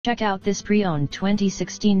Check out this pre-owned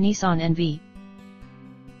 2016 Nissan NV.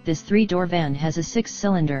 This 3-door van has a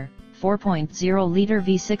 6-cylinder, 4.0-liter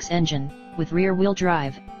V6 engine, with rear-wheel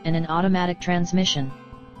drive, and an automatic transmission.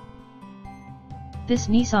 This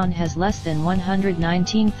Nissan has less than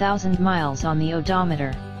 119,000 miles on the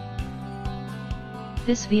odometer.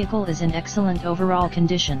 This vehicle is in excellent overall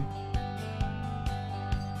condition.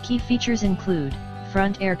 Key features include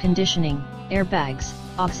front air conditioning, airbags,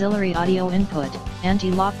 auxiliary audio input,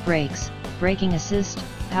 anti-lock brakes, braking assist,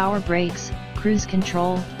 power brakes, cruise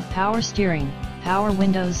control, power steering, power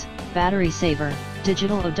windows, battery saver,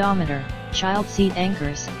 digital odometer, child seat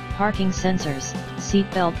anchors, parking sensors, seat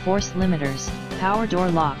belt force limiters, power door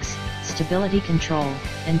locks, stability control,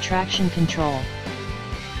 and traction control.